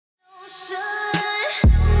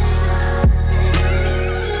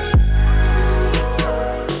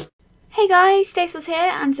guys, Stacels here,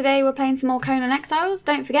 and today we're playing some more Conan Exiles.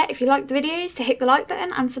 Don't forget, if you like the videos, to hit the like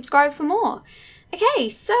button and subscribe for more. Okay,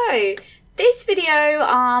 so this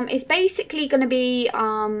video is basically going to be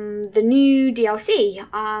the new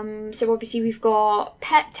DLC. So obviously we've got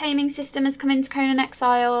pet taming system has come into Conan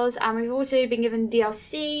Exiles, and we've also been given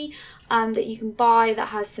DLC that you can buy that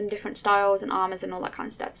has some different styles and armors and all that kind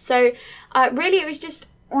of stuff. So really it was just,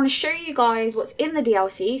 I want to show you guys what's in the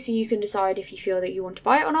DLC so you can decide if you feel that you want to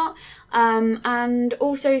buy it or not, and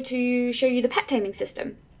also to show you the pet taming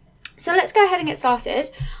system. So let's go ahead and get started.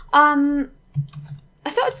 I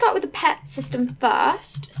thought I'd start with the pet system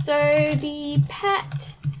first. So the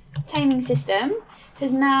pet taming system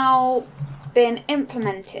has now been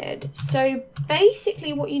implemented. So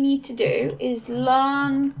basically what you need to do is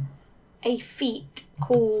learn a feat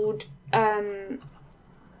called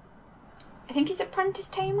I think it's Apprentice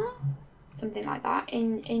Tamer, something like that,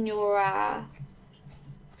 in your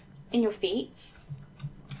feats.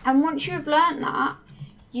 And once you have learnt that,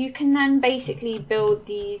 you can then basically build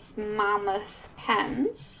these mammoth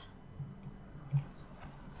pens,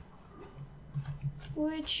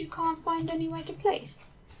 which you can't find anywhere to place.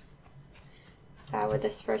 Bear with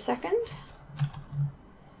us for a second.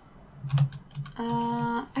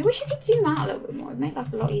 I wish I could zoom out a little bit more, it'd make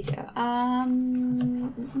life a lot easier.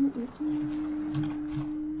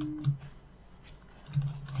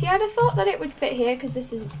 See, I'd have thought that it would fit here because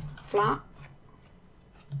this is flat.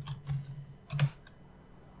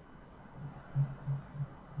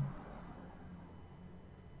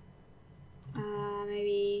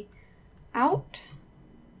 Maybe out?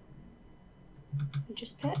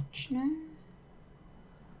 Just pitch? No?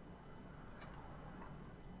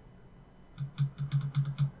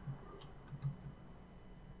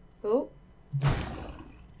 Oh.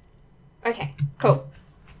 Okay, cool.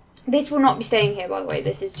 This will not be staying here, by the way.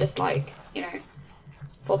 This is just like, you know,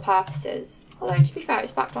 for purposes. Although, to be fair,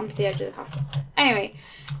 it's backed onto the edge of the castle. Anyway,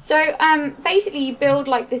 so basically you build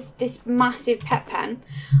like this massive pet pen.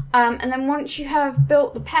 And then once you have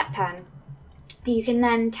built the pet pen, you can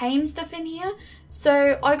then tame stuff in here.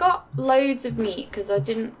 So I got loads of meat because I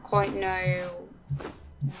didn't quite know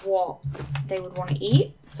what they would want to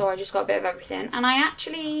eat, so I just got a bit of everything. And I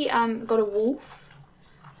actually got a wolf,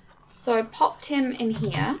 so I popped him in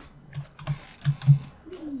here.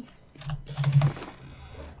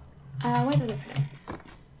 Where did I put him?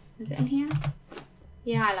 Is it in here?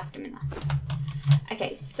 Yeah, I left him in there.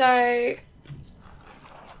 Okay, so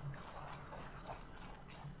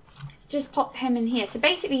let's just pop him in here. So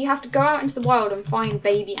basically you have to go out into the wild and find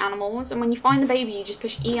baby animals, and when you find the baby you just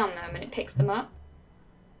push E on them and it picks them up.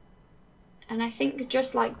 And I think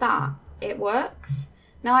just like that, it works.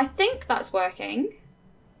 Now I think that's working.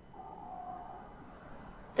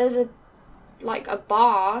 There's like a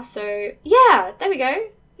bar, so yeah, there we go.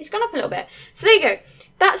 It's gone up a little bit. So there you go.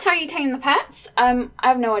 That's how you tame the pets. I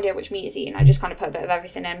have no idea which meat is eaten. I just kind of put a bit of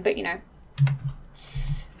everything in, but you know.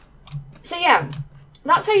 So yeah,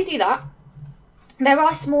 that's how you do that. There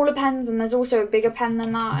are smaller pens and there's also a bigger pen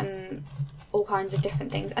than that, and all kinds of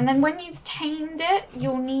different things. And then when you've tamed it,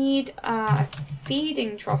 you'll need a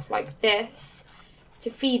feeding trough like this to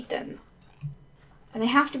feed them. And they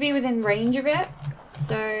have to be within range of it.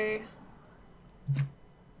 So I'm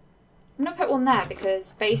going to put one there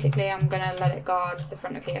because basically I'm going to let it guard the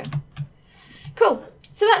front of here. Cool.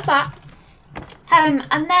 So that's that.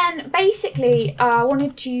 And then basically I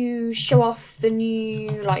wanted to show off the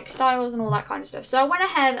new like styles and all that kind of stuff. So I went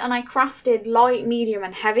ahead and I crafted light, medium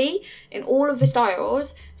and heavy in all of the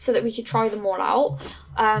styles so that we could try them all out.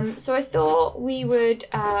 So I thought we would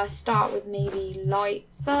start with maybe light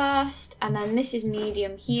first, and then this is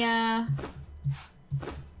medium here.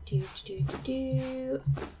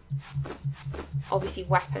 Obviously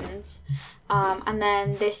weapons. And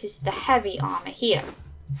then this is the heavy armor here.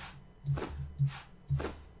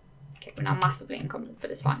 We're now massively incompetent,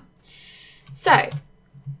 but it's fine. So,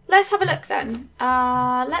 let's have a look then.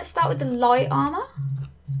 Let's start with the light armor.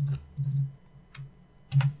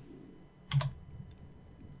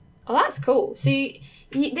 Oh, that's cool. So,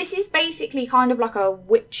 this is basically kind of like a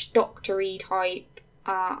witch doctor-y type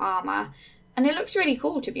armor. And it looks really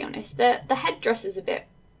cool, to be honest. The headdress is a bit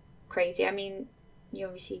crazy. I mean, you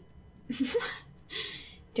obviously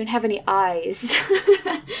don't have any eyes.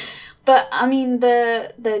 But I mean,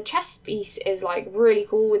 the chest piece is like really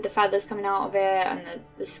cool with the feathers coming out of it, and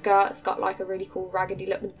the skirt's got like a really cool raggedy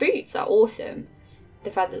look. The boots are awesome, the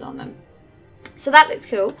feathers on them. So that looks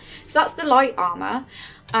cool. So that's the light armor.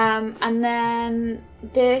 And then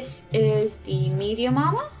this is the medium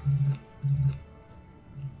armor.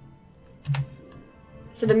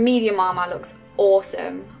 So the medium armor looks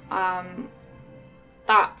awesome.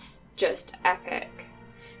 That's just epic.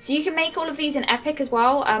 So you can make all of these in epic as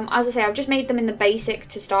well. As I say, I've just made them in the basics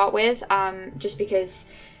to start with, just because,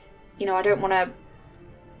 you know, I don't want to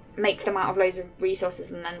make them out of loads of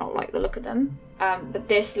resources and then not like the look of them. But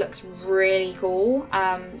this looks really cool.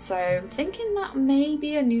 So I'm thinking that may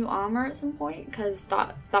be a new armor at some point, because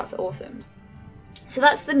that's awesome. So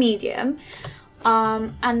that's the medium.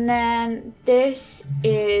 And then this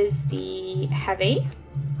is the heavy.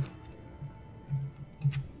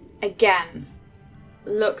 Again,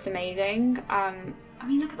 looks amazing. I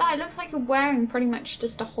mean, look at that. It looks like you're wearing pretty much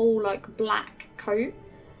just a whole like black coat.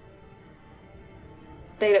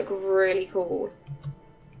 They look really cool.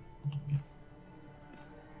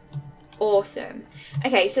 Awesome.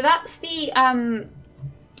 Okay, so that's the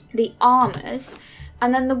armors,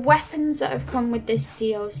 and then the weapons that have come with this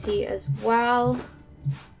DLC as well.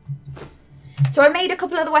 So I made a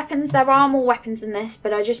couple of the weapons. There are more weapons than this,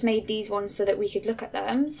 but I just made these ones so that we could look at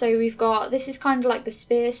them. So we've got, this is kind of like the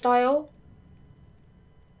spear style.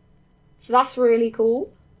 So that's really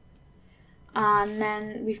cool. And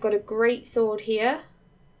then we've got a great sword here.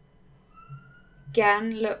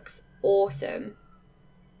 Again, looks awesome.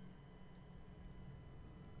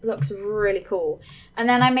 Looks really cool. And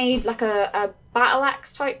then I made like a battle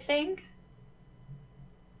axe type thing,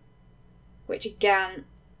 which again,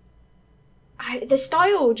 the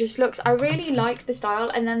style just looks, I really like the style.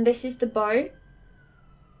 And then this is the bow.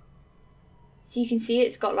 So you can see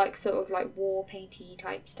it's got like sort of like war painty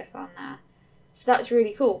type stuff on there. So that's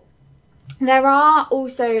really cool. There are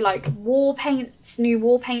also like war paints, new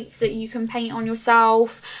war paints that you can paint on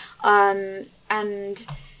yourself, and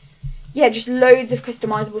yeah, just loads of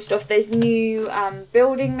customizable stuff. There's new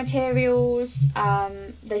building materials,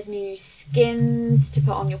 there's new skins to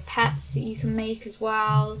put on your pets that you can make as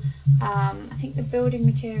well. I think the building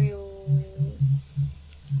materials,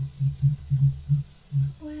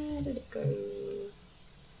 where did it go?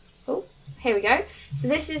 Oh, here we go. So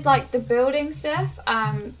this is like the building stuff,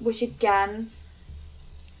 which again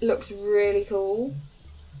looks really cool.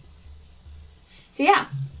 So yeah,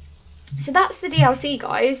 so that's the DLC,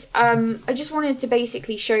 guys. I just wanted to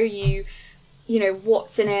basically show you, you know,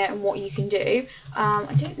 what's in it and what you can do.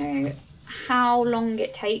 I don't know how long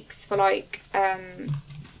it takes for like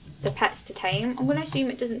the pets to tame. I'm gonna assume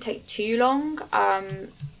it doesn't take too long.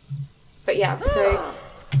 But yeah, so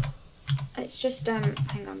let's just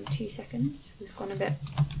hang on 2 seconds. We've gone a bit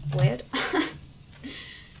weird.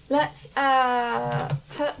 Let's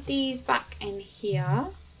put these back in here.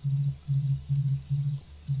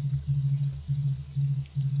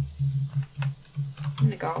 I'm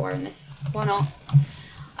gonna go out wearing this. Why not?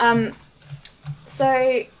 So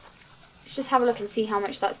let's just have a look and see how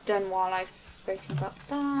much that's done while I've spoken about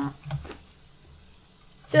that.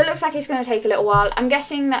 So it looks like it's going to take a little while. I'm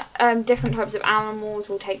guessing that different types of animals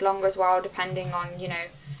will take longer as well, depending on, you know,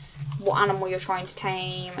 what animal you're trying to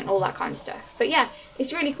tame and all that kind of stuff. But yeah,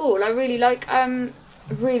 it's really cool. I really like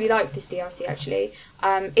this DLC actually.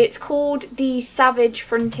 It's called the Savage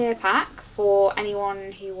Frontier Pack for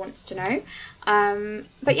anyone who wants to know.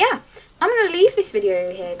 But yeah, I'm going to leave this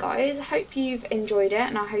video here, guys. I hope you've enjoyed it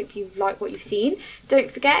and I hope you've liked what you've seen. Don't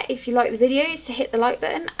forget, if you like the videos, to hit the like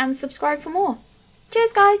button and subscribe for more.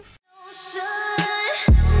 Cheers, guys!